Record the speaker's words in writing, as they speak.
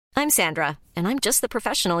I'm Sandra, and I'm just the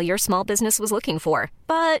professional your small business was looking for.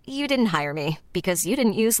 But you didn't hire me because you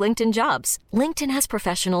didn't use LinkedIn Jobs. LinkedIn has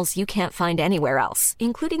professionals you can't find anywhere else,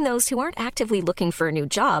 including those who aren't actively looking for a new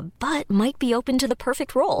job, but might be open to the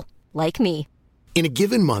perfect role, like me. In a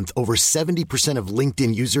given month, over 70% of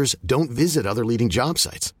LinkedIn users don't visit other leading job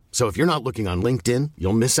sites. So if you're not looking on LinkedIn,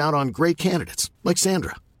 you'll miss out on great candidates like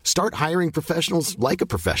Sandra. Start hiring professionals like a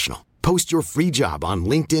professional. Post your free job on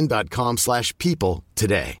linkedin.com/people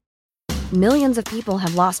today. Millions of people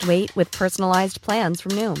have lost weight with personalized plans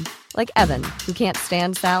from Noom. Like Evan, who can't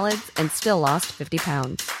stand salads and still lost 50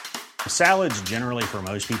 pounds. Salads generally for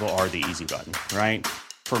most people are the easy button, right?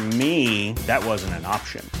 For me, that wasn't an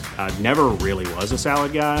option. I never really was a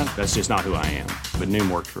salad guy. That's just not who I am. But Noom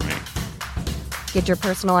worked for me. Get your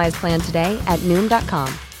personalized plan today at Noom.com.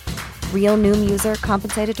 Real Noom user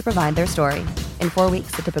compensated to provide their story. In 4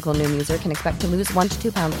 weeks, the typical Noom user can expect to lose 1 to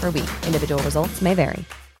 2 pounds per week. Individual results may vary.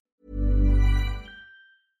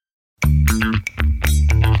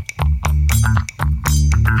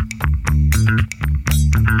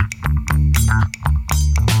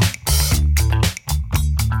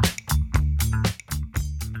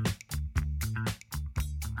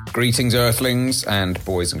 Greetings, Earthlings and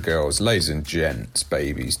boys and girls, ladies and gents,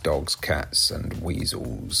 babies, dogs, cats and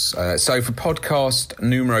weasels. So for podcast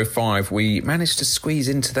numero 5, we managed to squeeze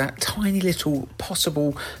into that tiny little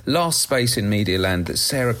possible last space in Medialand that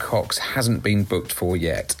Sara Cox hasn't been booked for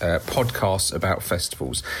yet. Podcasts about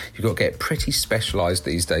festivals. You've got to get pretty specialised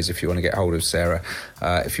these days if you want to get hold of Sara.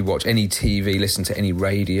 If you watch any TV, listen to any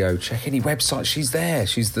radio, check any website, she's there.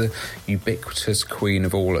 She's the ubiquitous queen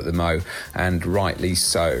of all at the mo, and rightly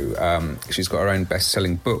so. She's got her own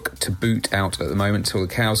best-selling book to boot out at the moment, Till the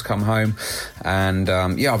Cows Come Home. And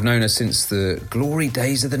I've known her since the glory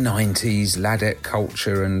days of the 90s, Ladette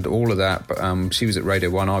culture and all of that. But she was at Radio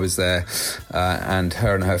 1, I was there. And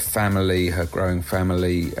her family, her growing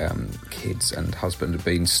family, kids and husband have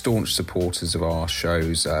been staunch supporters of our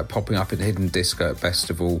shows, popping up in Hidden Disco at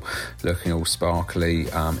Festival, looking all sparkly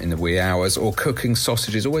in the wee hours, or cooking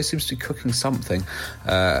sausages, always seems to be cooking something,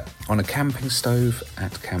 on a camping stove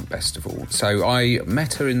at Camp Festival. So I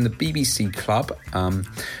met her in the BBC Club,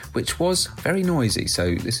 which was very noisy.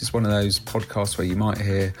 So this is one of those podcasts where you might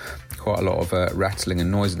hear quite a lot of rattling and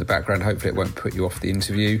noise in the background. Hopefully it won't put you off the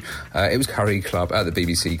interview. It was Curry Club at the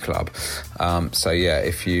BBC Club.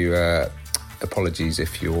 If you... apologies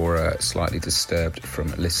if you're slightly disturbed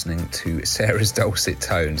from listening to Sarah's dulcet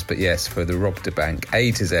tones. But yes, for the Rob de Bank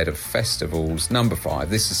A to Z of festivals, number 5,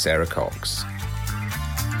 this is Sara Cox.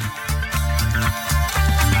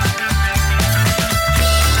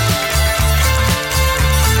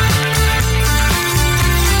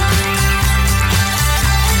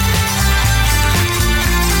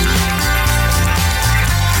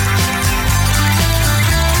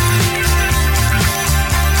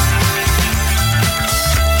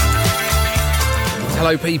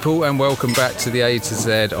 Hello people and welcome back to the A to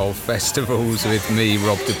Z of festivals with me,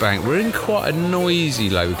 Rob de Bank. We're in quite a noisy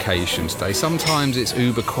location today. Sometimes it's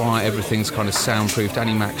uber quiet, everything's kind of soundproof.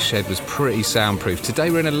 Danny Mac's shed was pretty soundproof. Today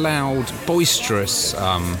we're in a loud, boisterous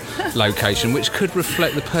location which could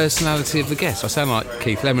reflect the personality of the guest. I sound like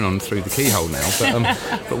Keith Lemon through the keyhole now,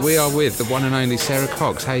 but we are with the one and only Sara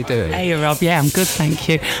Cox. How you doing? Hey Rob, yeah, I'm good, thank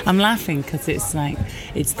you. I'm laughing because it's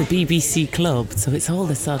the BBC Club, so it's all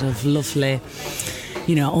the sort of lovely,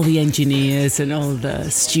 you know, all the engineers and all the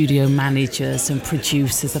studio managers and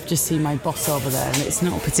producers. I've just seen my boss over there, and it's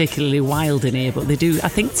not particularly wild in here, but they do. I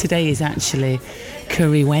think today is actually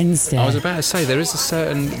Curry Wednesday. I was about to say, there is a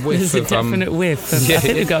certain whiff. There's a definite whiff. I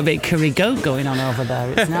think we've got a bit of curry goat going on over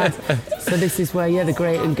there. It's nice. So this is where, the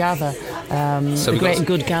great and gather. So the great and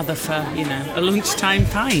good gather for, a lunchtime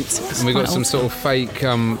pint. And we've got some sort of fake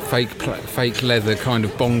leather kind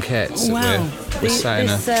of bonquettes. Wow. We're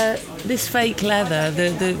sat this fake leather,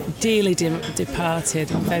 the dearly departed,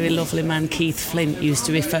 very lovely man Keith Flint used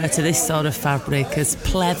to refer to this sort of fabric as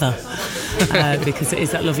pleather, because it is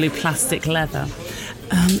that lovely plastic leather.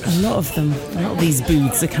 A lot of these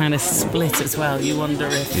booths are kind of split as well. You wonder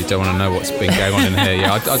if... You don't want to know what's been going on in here.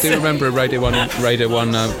 Yeah, I do remember a Radio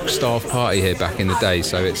 1 staff party here back in the day,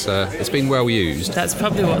 so it's been well used. That's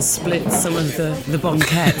probably what split some of the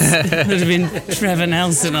bonquettes. There'd have been Trevor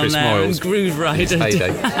Nelson on there Moyles. And Groove Rider.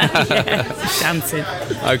 Dancing.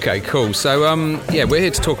 Okay, cool. So, we're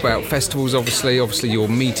here to talk about festivals, obviously your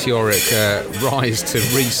meteoric rise to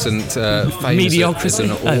recent fame as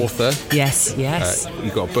an author. Yes.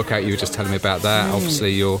 you've got a book out. You were just telling me about that.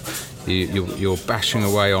 Obviously, you're bashing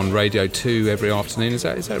away on Radio 2 every afternoon. Is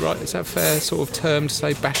that right? Is that a fair sort of term to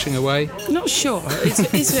say, bashing away? Not sure.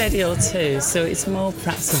 It's Radio 2, so it's more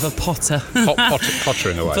perhaps of a potter.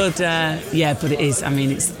 Pottering away. But but it is. I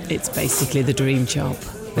mean, it's basically the dream job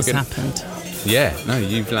that's happened. Yeah, no,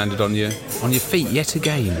 you've landed on your feet yet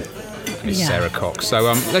again, Miss Sara Cox. So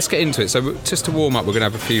let's get into it. So just to warm up, we're going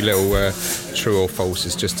to have a few little true or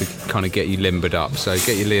falses just to kind of get you limbered up. So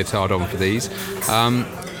get your leotard on for these.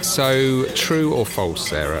 So, true or false,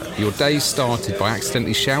 Sarah? Your day started by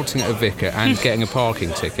accidentally shouting at a vicar and getting a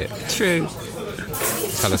parking ticket. True.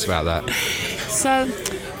 Tell us about that. So,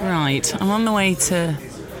 right, I'm on the way to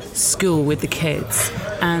school with the kids,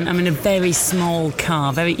 and I'm in a very small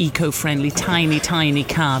car, very eco-friendly, tiny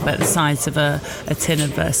car, about the size of a tin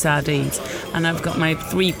of sardines. And I've got my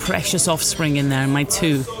 3 precious offspring in there and my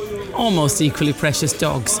 2 almost equally precious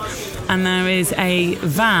dogs. And there is a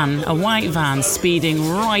white van, speeding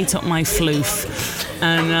right up my floof.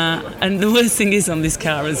 And the worst thing is on this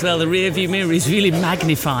car as well, the rear view mirror is really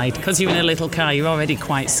magnified. Because you're in a little car, you're already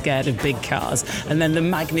quite scared of big cars. And then the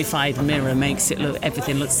magnified mirror makes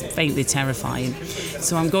everything looks faintly terrifying.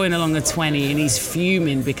 So I'm going along a 20 and he's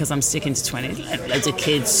fuming because I'm sticking to 20. Loads of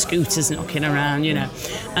kids, scooters knocking around, you know.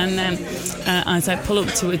 And then as I pull up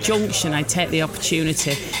to a junction, I take the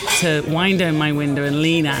opportunity to wind down my window and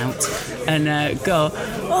lean out and go,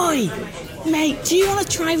 "Oi, mate, do you want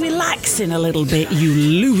to try relaxing a little bit, you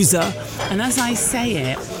loser?" And as I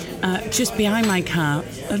say it, just behind my car,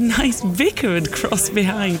 a nice vicar had crossed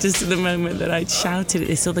behind just at the moment that I'd shouted at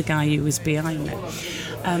this other guy who was behind me.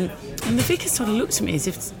 And the vicar sort of looked at me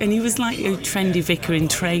and he was like a trendy vicar in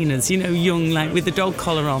trainers, you know, young, like with the dog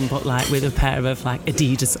collar on, but like with a pair of like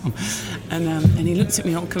Adidas on. And he looked at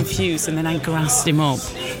me all confused, and then I grasped him up,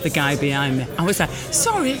 the guy behind me. I was like,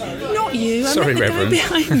 "Sorry, not you. Sorry, the Reverend."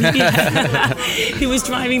 guy behind me. Yeah. He was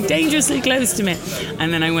driving dangerously close to me.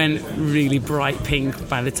 And then I went really bright pink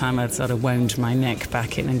by the time I'd sort of wound my neck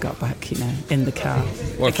back in and got back, you know, in the car.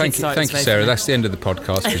 Well, thank you, Sarah. That's the end of the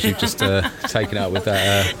podcast because you've just taken it up with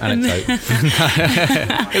that anecdote.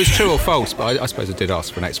 It was true or false, but I suppose I did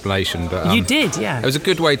ask for an explanation. But you did, yeah. It was a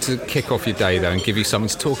good way to kick off your day, though, and give you something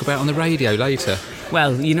to talk about on the radio later.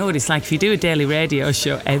 Well, you know what it's like. If you do a daily radio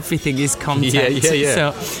show, everything is content.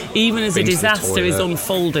 Yeah. So even as a disaster is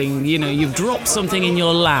unfolding, you know, you've dropped something in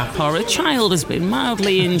your lap or a child has been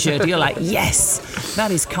mildly injured, you're like, yes,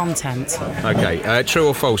 that is content. Okay, true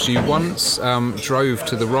or false? You once drove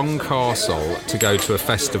to the wrong castle to go to a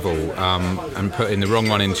festival and put in the wrong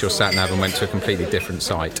one into your sat-nav and went to a completely different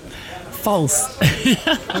site. False.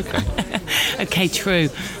 Okay. Okay, true.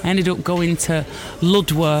 I ended up going to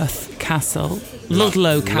Ludworth Castle.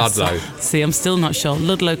 Ludlow Castle. Ludlow. See, I'm still not sure.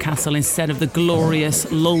 Ludlow Castle instead of the glorious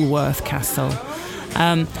Lulworth Castle.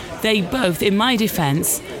 They both, in my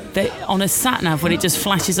defence, on a sat-nav, when it just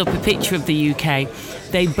flashes up a picture of the UK,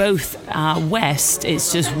 they both are west.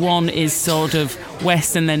 It's just one is sort of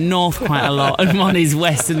west and then north quite a lot, and one is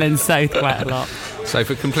west and then south quite a lot. So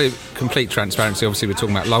for complete transparency, obviously we're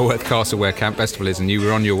talking about Lulworth Castle where Camp Festival is, and you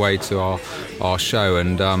were on your way to our show,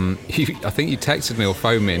 and I think you texted me or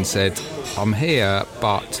phoned me and said, "I'm here,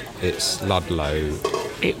 but it's Ludlow."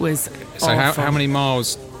 It was so awful. how many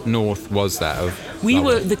miles north was that of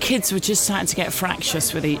the kids were just starting to get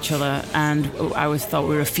fractious with each other, and I thought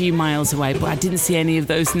we were a few miles away, but I didn't see any of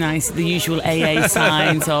those the usual AA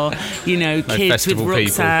signs or, you know, kids with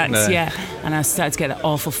rucksacks. No. Yeah, and I started to get that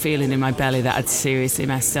awful feeling in my belly that I'd seriously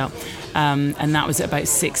messed up. And that was at about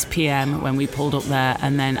 6 p.m. when we pulled up there,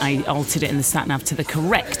 and then I altered it in the sat-nav to the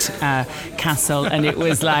correct castle, and it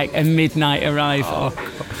was like a midnight arrival.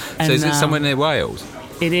 So is it somewhere near Wales?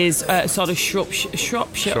 It is sort of Shropshire,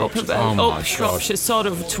 up Shropshire, sort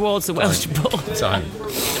of towards the Welsh border.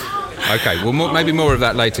 Okay, well, maybe more of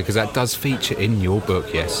that later, because that does feature in your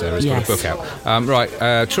book. Yes, Sarah's got a book out.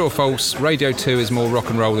 Right, true or false, Radio 2 is more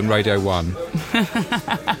rock and roll than Radio 1?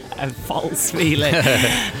 False, really.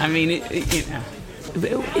 I mean,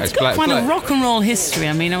 it's got quite a rock and roll history.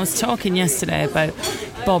 I mean, I was talking yesterday about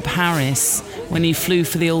Bob Harris when he flew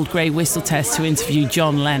for the old grey whistle test to interview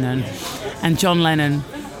John Lennon. And John Lennon,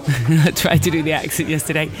 I tried to do the accent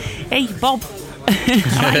yesterday. "Hey, Bob."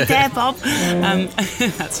 "Right there, Bob."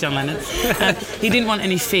 That's John Lennon. He didn't want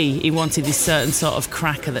any fee. He wanted this certain sort of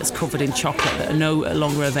cracker that's covered in chocolate that are no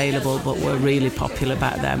longer available but were really popular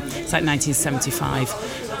back then. It's like 1975.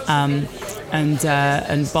 And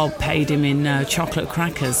Bob paid him in chocolate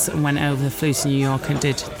crackers and went over, flew to New York and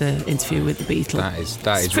did the interview with the Beatles.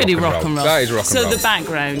 That is pretty rock and roll. That is rock and roll. So the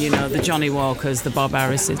background, you know, the Johnny Walkers, the Bob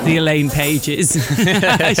Harrises, the Elaine Pages.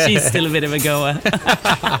 She's still a bit of a goer.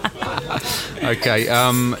 Okay,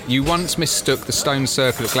 you once mistook the stone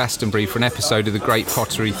circle at Glastonbury for an episode of the Great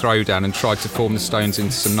Pottery Throwdown and tried to form the stones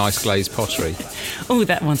into some nice glazed pottery. Oh,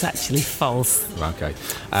 that one's actually false. Okay.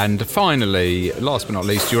 And finally, last but not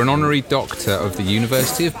least, you're an honorary doctor of the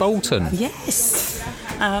University of Bolton. Yes.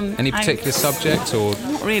 Any particular subject or...?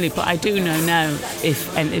 Not really, but I do know now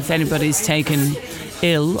if anybody's taken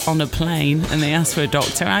ill on a plane and they ask for a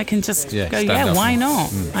doctor, I can just go, why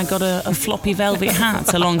not? I got a floppy velvet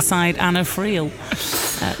hat alongside Anna Friel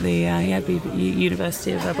at the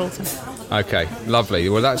University of Bolton. Okay, lovely.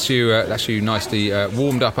 Well, that's you nicely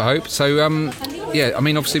warmed up, I hope. So,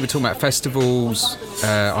 obviously we're talking about festivals.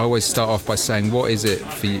 I always start off by saying, what is it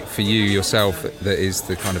for you yourself that is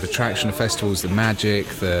the kind of attraction of festivals, the magic,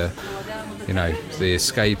 the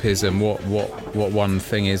escapism? What one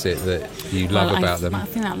thing is it that you love about them? I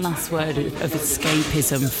think that last word of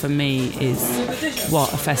escapism for me is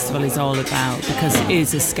what a festival is all about, because it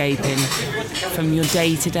is escaping from your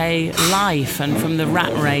day-to-day life and from the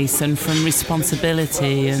rat race and from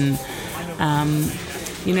responsibility and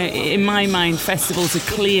in my mind, festivals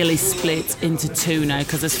are clearly split into two now,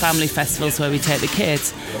 because there's family festivals where we take the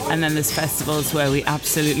kids, and then there's festivals where we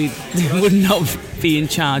absolutely would not be in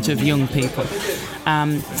charge of young people.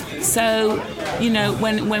 When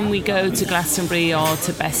we go to Glastonbury or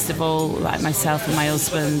to Festival, like myself and my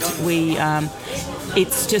husband,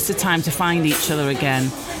 it's just a time to find each other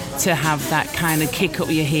again, to have that kind of kick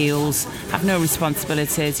up your heels, have no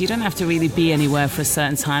responsibilities. You don't have to really be anywhere for a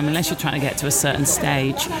certain time unless you're trying to get to a certain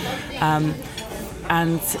stage. And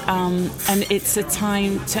it's a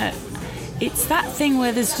time to... It's that thing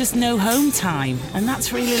where there's just no home time, and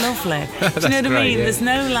that's really lovely. Do you know what I mean? Yeah. There's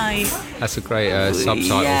no That's a great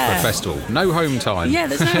subtitle for a festival. No home time. Yeah,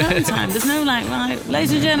 there's no home time. There's no right,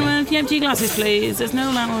 ladies and gentlemen, can you empty your glasses, please? There's no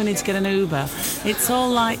we need to get an Uber. It's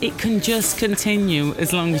all it can just continue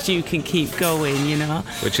as long as you can keep going,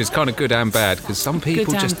 Which is kind of good and bad, because some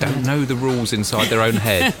people just don't know the rules inside their own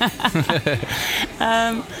head.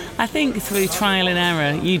 I think through trial and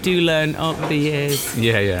error, you do learn over the years.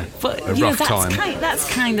 Yeah. But that's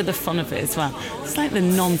kind of the fun of it as well. It's like the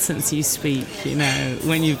nonsense you speak,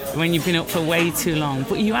 when you've been up for way too long.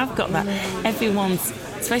 But you have got that. Everyone's,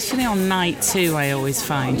 especially on night 2, I always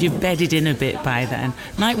find you're bedded in a bit by then.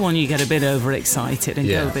 Night 1, you get a bit overexcited and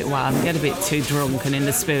go a bit wild and get a bit too drunk and in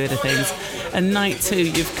the spirit of things. And night 2,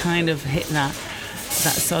 you've kind of hit that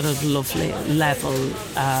sort of lovely level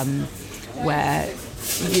where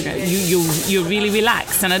you're really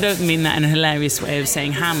relaxed, and I don't mean that in a hilarious way of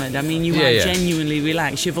saying hammered. I mean you are genuinely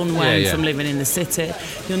relaxed. You've unwound from living in the city.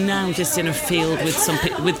 You're now just in a field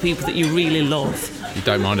with people that you really love. You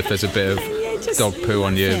don't mind if there's a bit of dog poo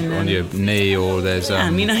on your knee, or there's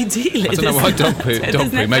ideally I don't know why dog poo,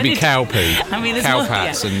 maybe cow poo. I mean, there's cow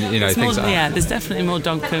pats and things like that. Yeah, there's definitely more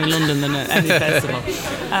dog poo in London than at any festival.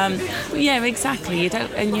 Exactly. You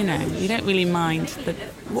don't really mind that.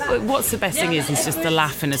 What's the best thing is just the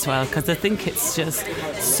laughing as well, because I think it's just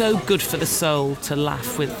so good for the soul to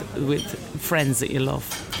laugh with friends that you love.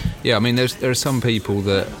 Yeah, I mean, there are some people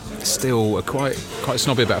that still are quite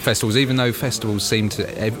snobby about festivals, even though festivals seem to,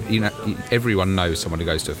 everyone knows someone who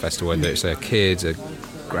goes to a festival, whether it's their kids, their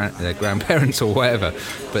grandparents or whatever.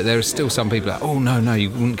 But there are still some people that, oh no, you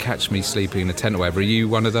wouldn't catch me sleeping in a tent or whatever. Are you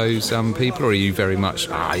one of those people, or are you very much,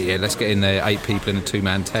 let's get in there, 8 people in a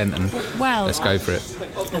 2-man tent and let's go for it?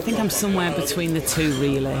 I think I'm somewhere between the two,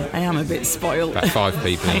 really. I am a bit spoiled. About 5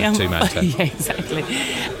 people in a 2-man tent. Yeah, exactly.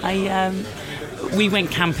 We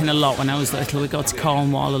went camping a lot when I was little. We got to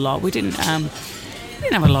Cornwall a lot. We didn't have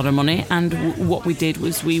a lot of money, and what we did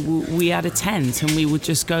was we had a tent, and we would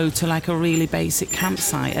just go to like a really basic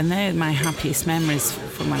campsite, and they're my happiest memories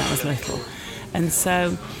from when I was little. And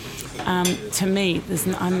so to me,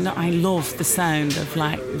 I love the sound of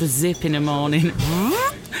like the zip in the morning.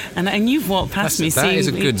 And you've walked past me. That is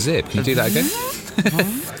a good zip. Can you do that again?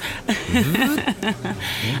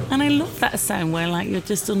 And I love that sound where like you're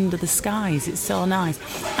just under the skies. It's so nice.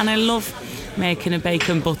 And I love making a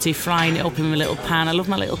bacon butty, frying it up in my little pan. I love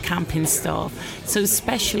my little camping stove. So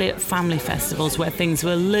especially at family festivals where things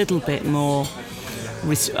were a little bit more,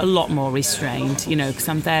 a lot more restrained, because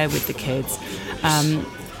I'm there with the kids.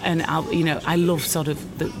 And I love sort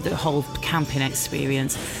of the whole camping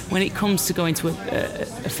experience. When it comes to going to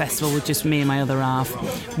a festival with just me and my other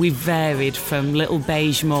half, we varied from little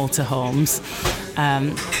beige motorhomes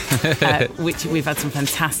which we've had some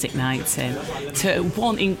fantastic nights in, to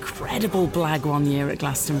one incredible blag one year at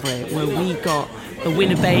Glastonbury where we got a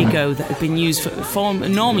Winnebago that had been used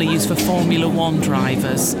normally used for Formula One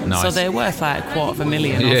drivers. Nice. So they're worth like $250,000 or something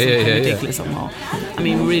ridiculous or more. I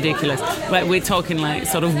mean, ridiculous. We're talking like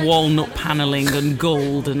sort of walnut panelling and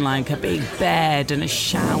gold and like a big bed and a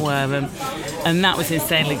shower and that was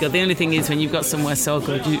insanely good. The only thing is when you've got somewhere so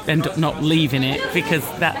good, you end up not leaving it because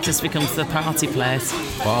that just becomes the party place.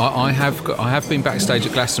 Well, I have been backstage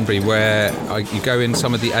at Glastonbury where you go in,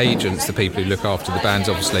 some of the agents, the people who look after the bands,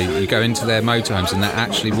 obviously, you go into their motorhomes and they're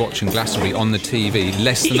actually watching Glastonbury on the TV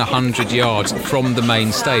less than 100 yards from the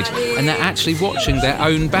main stage, and they're actually watching their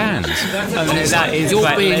own bands.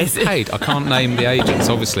 You're being paid. I can't name the agents,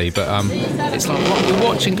 obviously, but it's like, you're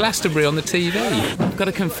watching Glastonbury on the TV. I've got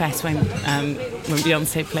to confess, when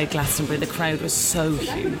Beyoncé played Glastonbury, the crowd was so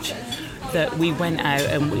huge that we went out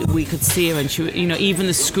and we could see her, and she, even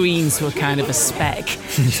the screens were kind of a speck.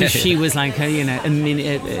 So she was like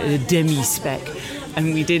a demi speck,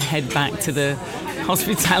 and we did head back to the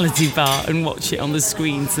hospitality bar and watch it on the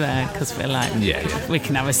screens there because we're like, we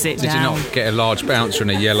can have a sit down. Did you not get a large bouncer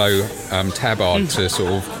and a yellow tabard to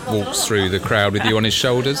sort of walk through the crowd with you on his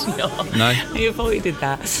shoulders? No? I avoided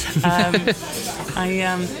that.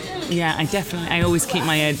 I always keep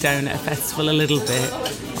my head down at a festival a little bit.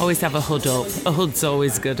 Always have a hood up. A hood's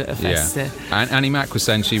always good at a festival. And Annie Mac was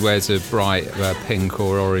saying she wears a bright pink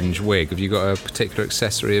or orange wig. Have you got a particular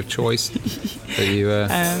accessory of choice that you...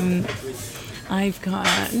 I've got...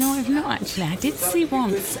 no, I've not actually. I did see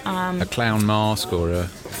once... a clown mask or a...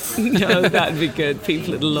 No, that'd be good.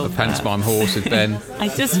 People would love that. A pantomime horse with Ben. I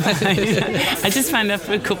just found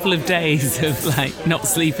after a couple of days of like not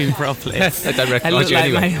sleeping properly, I don't recognise you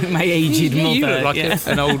like anyway. my aged mother. You look like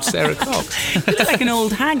an old Sara Cox. You look like an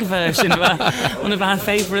old hag version of one of our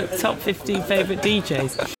top 50 favourite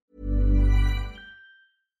DJs.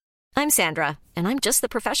 I'm Sandra, and I'm just the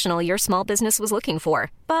professional your small business was looking for.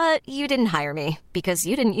 But you didn't hire me because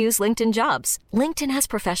you didn't use LinkedIn Jobs. LinkedIn has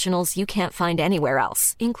professionals you can't find anywhere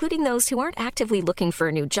else, including those who aren't actively looking for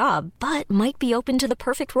a new job, but might be open to the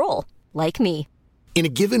perfect role, like me. In a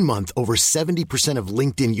given month, over 70% of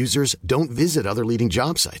LinkedIn users don't visit other leading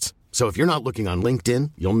job sites. So if you're not looking on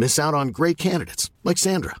LinkedIn, you'll miss out on great candidates like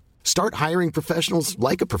Sandra. Start hiring professionals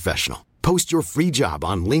like a professional. Post your free job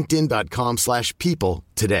on linkedin.com/people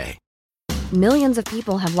today. Millions of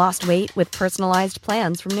people have lost weight with personalized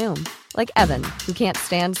plans from Noom. Like Evan, who can't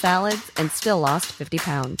stand salads and still lost 50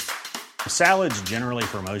 pounds. Salads generally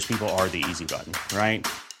for most people are the easy button, right?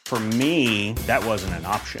 For me, that wasn't an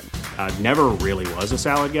option. I never really was a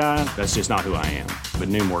salad guy. That's just not who I am. But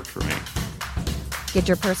Noom worked for me. Get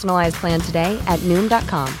your personalized plan today at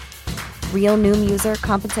Noom.com. Real Noom user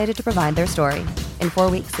compensated to provide their story. In 4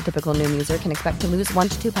 weeks, the typical Noom user can expect to lose 1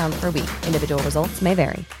 to 2 pounds per week. Individual results may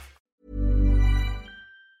vary.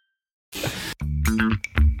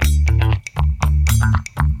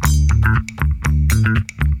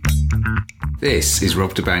 This is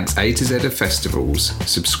Rob DeBank's A to Z of Festivals.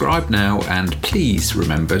 Subscribe now and please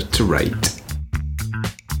remember to rate.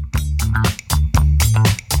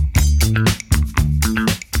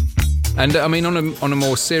 And I mean, on a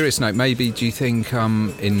more serious note, maybe do you think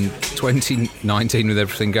in 2019 with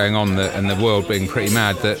everything going on and the world being pretty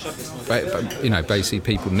mad that basically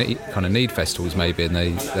people need festivals maybe, and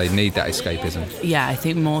they need that escapism? Yeah, I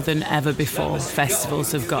think more than ever before,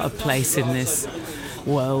 festivals have got a place in this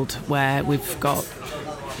world where we've got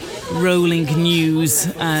rolling news,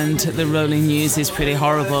 and the rolling news is pretty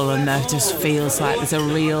horrible, and there just feels like there's a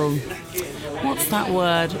real... What's that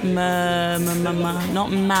word?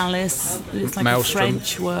 Not malice. It's like Maelstrom. A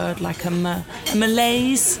French word, like a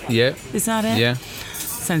malaise. Yeah. Is that it? Yeah.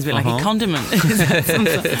 Sounds a bit like a condiment.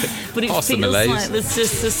 But it feels like there's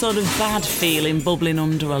just a sort of bad feeling bubbling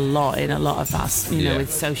under a lot in a lot of us,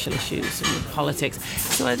 with social issues and with politics.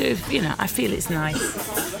 So I do, I feel it's nice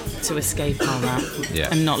to escape all that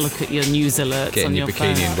and not look at your news alerts get on in your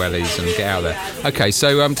bikini phone. and wellies and get out there. Okay,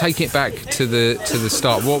 so taking it back to the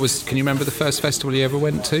start, can you remember the first festival you ever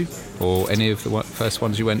went to, or any of the first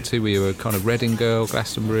ones you went to? Were you a kind of Reading girl,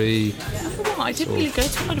 Glastonbury? I didn't really go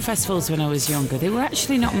to a lot of festivals when I was younger. They were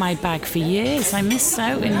actually not my bag for years. I missed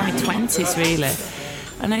out in my 20s, really.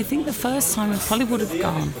 And I think the first time I probably would have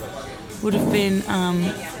gone would have been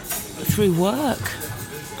through work.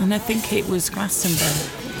 And I think it was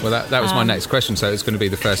Glastonbury. Well, that was my next question. So it's going to be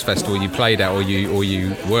the first festival you played at or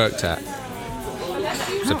you worked at.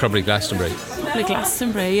 So probably Glastonbury. Probably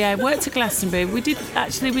Glastonbury, yeah. I worked at Glastonbury. We did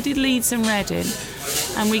Leeds and Reading,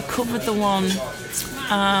 and we covered the one...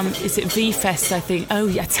 is it V-Fest, I think? Oh,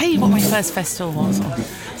 yeah. I tell you what my first festival was.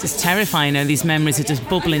 just terrifying. These memories are just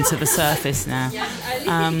bubbling to the surface now.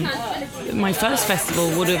 My first festival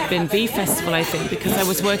would have been V Festival, I think, because I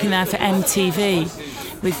was working there for MTV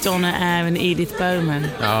with Donna Eyre and Edith Bowman.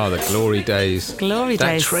 Oh, the glory days. Glory that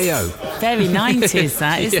days. That trio. Very 90s,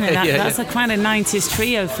 that, isn't it? That's yeah. a quite a 90s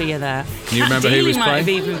trio for you there. Can you remember who was might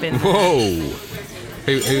playing? Have even been there. Whoa!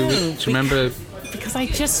 Who do you remember? Because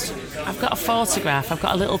I've got a photograph, I've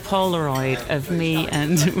got a little Polaroid of me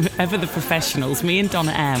and ever the professionals, me and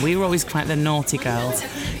Donna Eyre. We were always quite the naughty girls.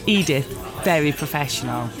 Edith, very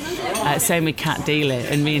professional. Same with Kat Dealey,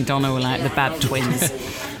 and me and Donna were like the bad twins.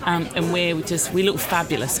 And we look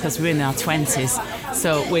fabulous because we're in our 20s.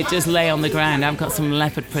 So we just lay on the ground. I've got some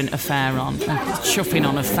leopard print affair on, chuffing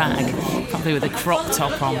on a fag, probably with a crop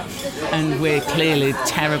top on. And we're clearly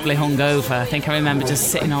terribly hungover. I think I remember just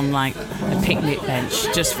sitting on like a picnic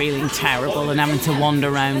bench, just feeling terrible and having to wander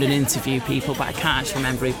around and interview people. But I can't actually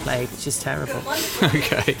remember who played, which is terrible.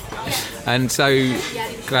 Okay. And so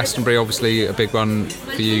Glastonbury, obviously a big one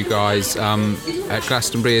for you guys. At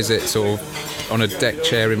Glastonbury, is it sort of on a deck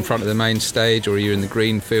chair in front of the main stage, or are you in the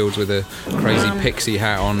green fields with a crazy pixie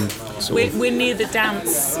hat on? We're near the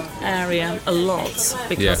dance area a lot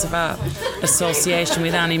because of our association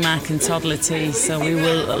with Annie Mac and Toddler T, so we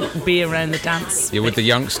will be around the dance. You're with the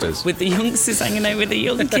youngsters? With the youngsters, hanging out with the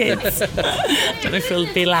young kids. Don't know if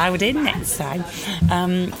we'll be allowed in next time.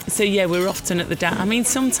 So yeah, we're often at the dance. I mean,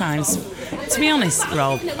 sometimes, to be honest,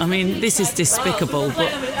 Rob, I mean, this is despicable, but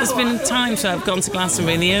there's been times where I've gone to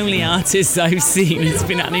Glastonbury and the only artists I've seen has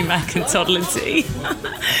been Annie Mac and Toddler T.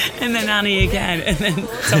 And then Annie again, and then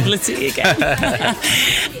Toddler T again.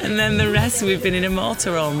 And then the rest we've been in a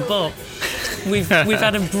motorhome, but we've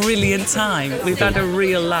had a brilliant time. We've had a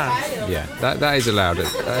real laugh. Yeah, that is allowed.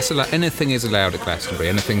 Anything is allowed at Glastonbury.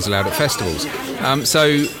 Anything's allowed at festivals. So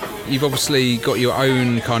you've obviously got your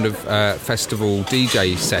own kind of festival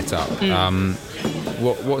DJ setup.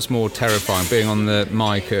 What's more terrifying, being on the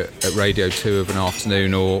mic at Radio 2 of an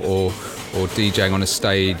afternoon, or DJing on a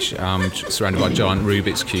stage surrounded by giant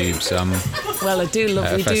Rubik's cubes? Well, I do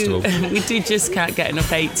love. We do just can't get enough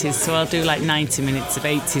 80s, so I'll do like 90 minutes of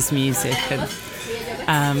 80s music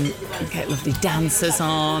and get lovely dancers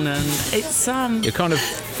on, and it's You're kind of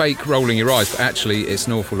fake rolling your eyes, but actually it's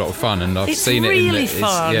an awful lot of fun, and I've seen really it. It's really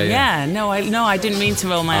fun. Yeah. No, I didn't mean to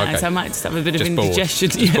roll my eyes. I might just have a bit of indigestion.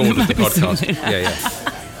 Just bored of the podcast. Yeah.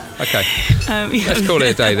 Okay. Let's call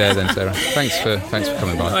it a day there then, Sarah. Thanks for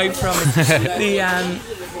coming by. I promise.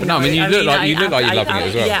 But no, I mean, you look like you're loving it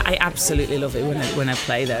as well. Yeah, I absolutely love it when I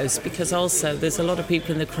play those, because also there's a lot of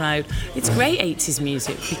people in the crowd. It's great 80s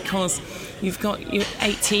music because you've got your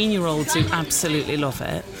 18-year-olds who absolutely love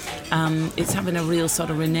it. It's having a real sort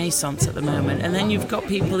of renaissance at the moment. And then you've got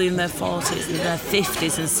people in their 40s and their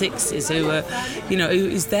 50s and 60s who are, who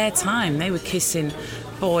is their time. They were kissing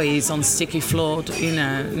boys on sticky-floored,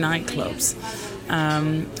 nightclubs.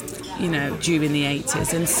 During the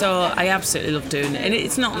 80s, and so I absolutely love doing it. And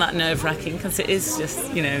it's not that nerve-wracking because it is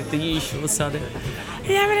just, the usual sort of,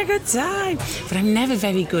 you're having a good time. But I'm never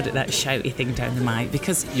very good at that shouty thing down the mic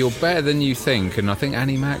because you're better than you think, and I think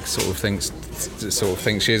Annie Mac sort of thinks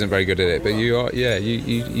she isn't very good at it, but you are. Yeah,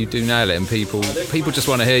 you do nail it, and people just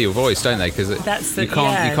want to hear your voice, don't they? Because you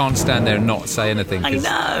can't stand there and not say anything. I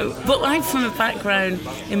know, but I'm from a background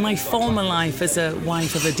in my former life as a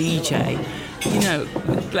wife of a DJ.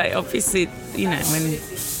 Obviously, when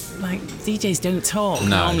DJs don't talk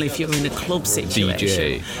normally if you're in a club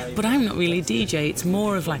situation. DJ. But I'm not really a DJ. It's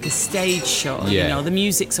more of like a stage show. Yeah. The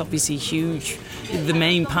music's obviously huge, the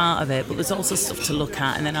main part of it, but there's also stuff to look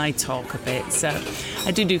at, and then I talk a bit. So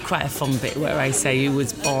I do quite a fun bit where I say who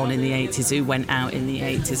was born in the 80s, who went out in the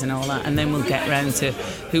 80s and all that, and then we'll get round to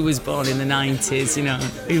who was born in the 90s,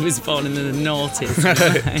 who was born in the noughties.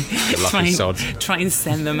 Try and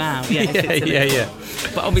send them out. Yeah.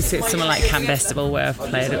 But obviously it's something like Camp Festival where I've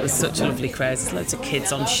played. It was such a lovely crowd. There's loads of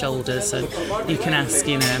kids on shoulders, and you can ask,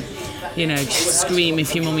 scream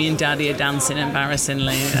if your mummy and daddy are dancing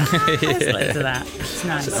embarrassingly. There's loads of that. It's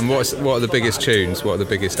nice. And what are the biggest tunes? What are the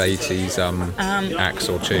biggest 80s acts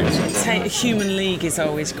or tunes? Human League is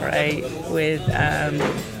always great with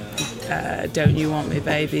Don't You Want Me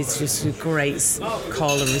Baby. It's just a great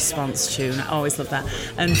call and response tune. I always love that.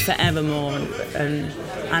 And Forevermore, and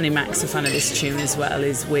Annie Mac's a fan of this tune as well,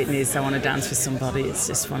 is Whitney's I Want to Dance With Somebody. It's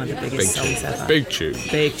just one of the biggest songs ever. Big tune.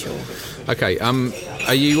 Okay,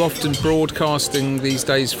 are you often broadcasting these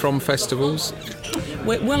days from festivals?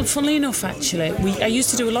 Well, funnily enough, actually, I used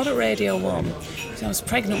to do a lot at Radio 1. I was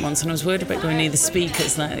pregnant once, and I was worried about going near the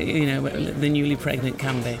speakers, like, you know, the newly pregnant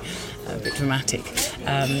can be a bit dramatic.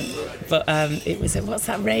 But it was, what's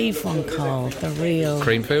that rave one called? The real...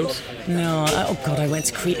 Creamfields? No, oh God, I went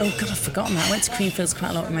to I've forgotten that. I went to Creamfields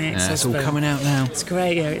quite a lot with my ex-husband. It's all coming out now. It's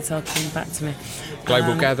great, yeah, it's all coming back to me.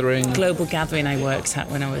 Global Gathering? Global Gathering I worked at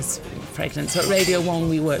when I was pregnant. So at Radio 1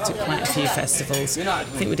 we worked at quite a few festivals. I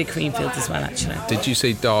think we did Creamfields as well, actually. Did you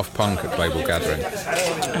see Daft Punk at Global Gathering?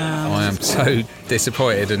 I am so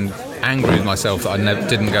disappointed and angry with myself that I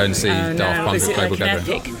didn't go and see Daft Punk at Global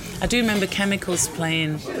Gathering. Epic? I do remember Chemicals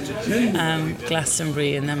playing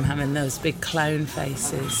Glastonbury and them having those big clown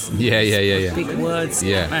faces. Yeah. Big words.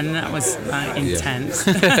 Yeah. And that was intense.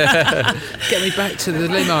 Get me back to the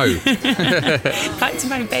limo. Back to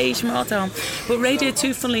my beige model. But Radio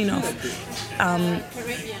 2, funnily enough,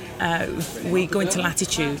 we go into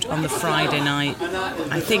Latitude on the Friday night.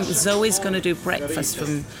 I think Zoe's going to do breakfast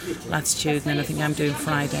from Latitude, and then I think I'm doing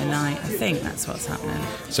Friday night. I think that's what's happening.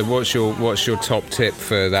 So what's your top tip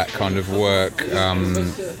for that kind of work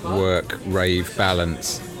rave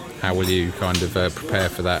balance? How will you kind of prepare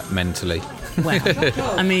for that mentally? Well,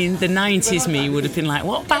 I mean, the 90s me would have been like,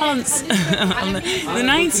 what balance? The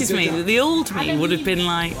 90s me, the old me would have been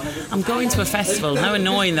like, I'm going to a festival, how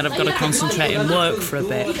annoying that I've got to concentrate and work for a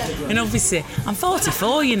bit. And obviously, I'm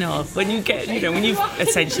 44, you know, when you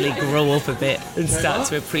essentially grow up a bit and start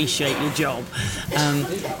to appreciate your job,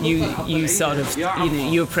 you sort of,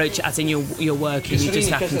 you approach it as in you're working, you just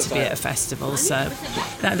happen to be at a festival. So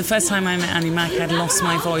the first time I met Annie Mac, I'd lost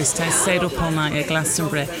my voice. I stayed up all night at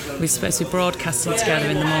Glastonbury. We were supposed to be broadcasting together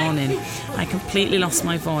in the morning. I completely lost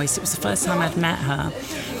my voice. It was the first time I'd met her.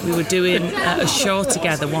 We were doing a show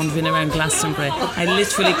together, wandering around Glastonbury. I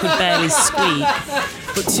literally could barely squeak.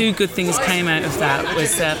 But two good things came out of that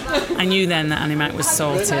was that I knew then that Annie Mac was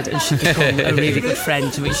sorted and she'd become a really good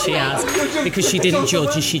friend, which she has, because she didn't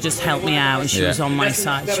judge and she just helped me out and she was on my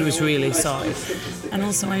side. She was really sorted. And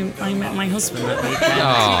also I met my husband that weekend.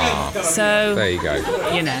 Oh, so there you go.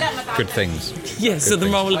 You know. Good things. Yeah, so the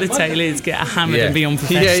moral of the tale is get hammered and be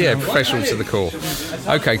unprofessional. Yeah, professional to the core.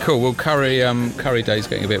 Okay, cool. Well, Curry Day's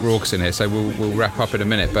getting a bit raucous in here, so we'll wrap up in a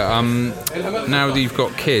minute. But now that you've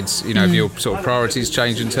got kids, have your sort of priorities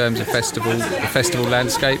changed in terms of the festival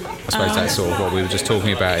landscape? I suppose that's sort of what we were just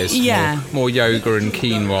talking about. Is more yoga and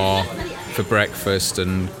quinoa for breakfast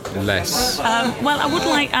and less. Well,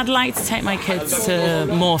 I'd like to take my kids to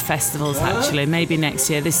more festivals. Actually, maybe next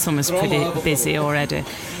year. This summer's pretty busy already.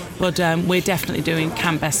 But we're definitely doing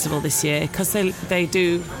Camp Festival this year because they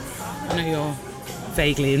do. I know you're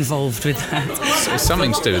vaguely involved with that. It's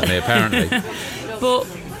something to do with me, apparently. But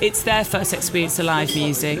it's their first experience of live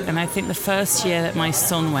music, and I think the first year that my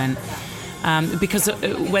son went, because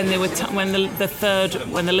when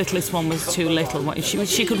the littlest one was too little,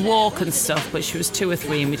 she could walk and stuff, but she was 2 or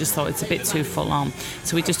 3, and we just thought it's a bit too full on,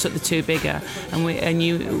 so we just took the 2 bigger, and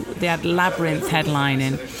they had Labyrinth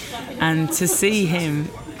headlining, and to see him.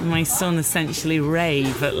 My son essentially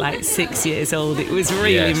rave at like 6 years old. It was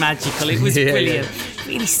really magical. It was brilliant.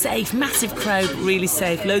 Really safe, massive crowd, really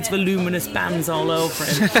safe. Loads of voluminous bands all over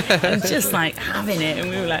him, and just like having it. And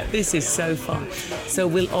we were like, this is so fun. So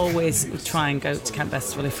we'll always try and go to Camp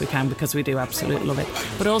Festival if we can because we do absolutely love it.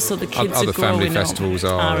 But also the kids other are growing family festivals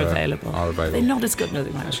are available. Are They're not as good. No,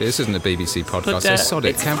 actually, this isn't a BBC podcast. So sod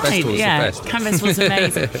it. Camp Festival's the best. Camp Festival's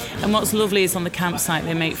amazing. And what's lovely is on the campsite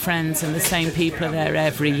they make friends, and the same people are there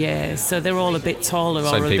every year. So they're all a bit taller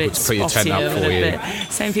or a bit to put your tent up for you.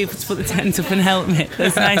 Same people to put the tent up and help me.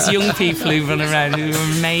 There's nice young people who run around who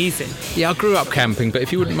are amazing. Yeah, I grew up camping, but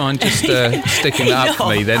if you wouldn't mind just sticking that up for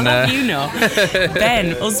me, then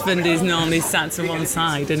Ben, husband, is normally sat to one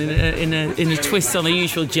side, and in a twist on the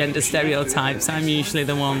usual gender stereotypes, I'm usually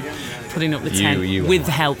the one putting up the tent with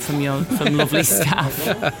help from lovely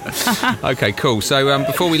staff. Okay, cool. So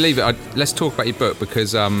before we leave it, let's talk about your book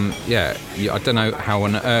because I don't know how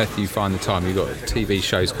on earth you find the time. You've got TV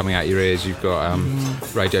shows coming out your ears, you've got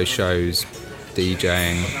radio shows,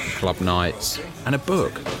 DJing, club nights, and a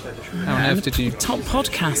book. How on earth did you... Top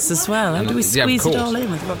podcasts as well. How do we squeeze it all in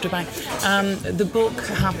with Rob Dubai? The book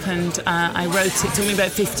happened, I wrote it, took me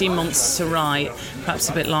about 15 months to write, perhaps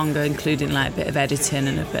a bit longer, including like a bit of editing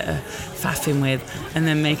and a bit of faffing with, and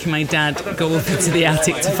then making my dad go up into the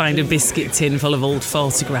attic to find a biscuit tin full of old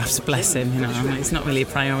photographs, bless him, it's not really a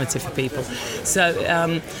priority for people. So,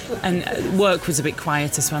 and work was a bit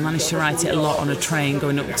quieter, so I managed to write it a lot on a train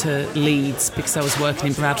going up to Leeds because I was working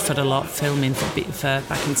in Bradford a lot, filming for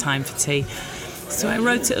Back in Time for Tea. So I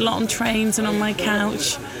wrote it a lot on trains and on my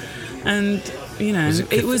couch. And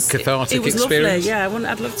it was cathartic it was experience? Lovely.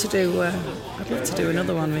 Yeah, I'd love to do. I'd love to do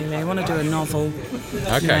another one. Really, I want to do a novel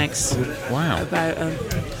next. Wow. About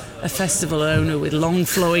a festival owner with long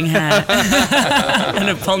flowing hair and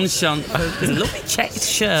a penchant with a lovely checked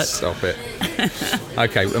shirt. Stop it.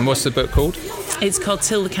 Okay, and what's the book called? It's called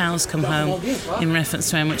Till the Cows Come Home, in reference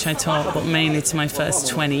to how much I talk, but mainly to my first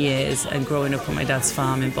 20 years and growing up on my dad's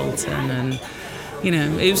farm in Bolton. And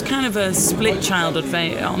it was kind of a split childhood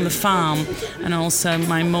on the farm, and also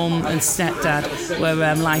my mum and stepdad were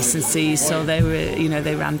licensees, so they were,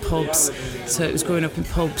 they ran pubs. So it was growing up in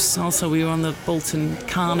pubs. Also, we were on the Bolton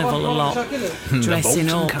Carnival a lot, dressing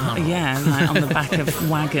up. Carnival. Yeah, like on the back of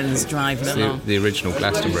wagons driving along. The original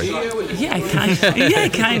Glastonbury. Yeah,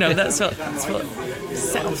 kind of. That's what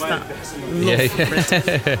set off that love for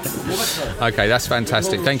it. Okay, that's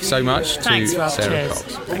fantastic. Thank you so much to Sara Cox.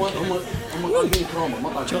 Thank you. Do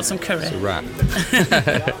you want some curry? It's a wrap.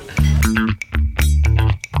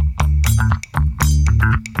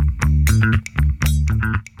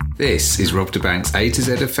 This is Rob DeBank's A to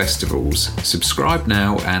Z of Festivals. Subscribe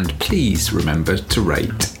now and please remember to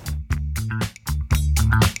rate.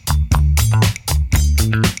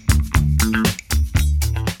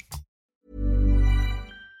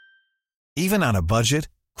 Even on a budget,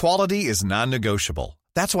 quality is non-negotiable.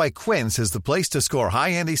 That's why Quince is the place to score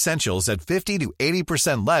high-end essentials at 50 to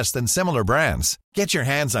 80% less than similar brands. Get your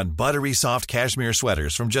hands on buttery soft cashmere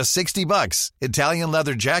sweaters from just $60, Italian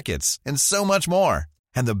leather jackets, and so much more.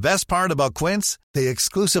 And the best part about Quince, they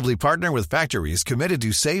exclusively partner with factories committed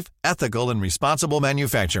to safe, ethical, and responsible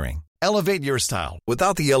manufacturing. Elevate your style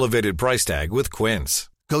without the elevated price tag with Quince.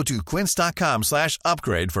 Go to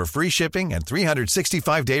quince.com/upgrade for free shipping and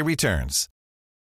 365-day returns.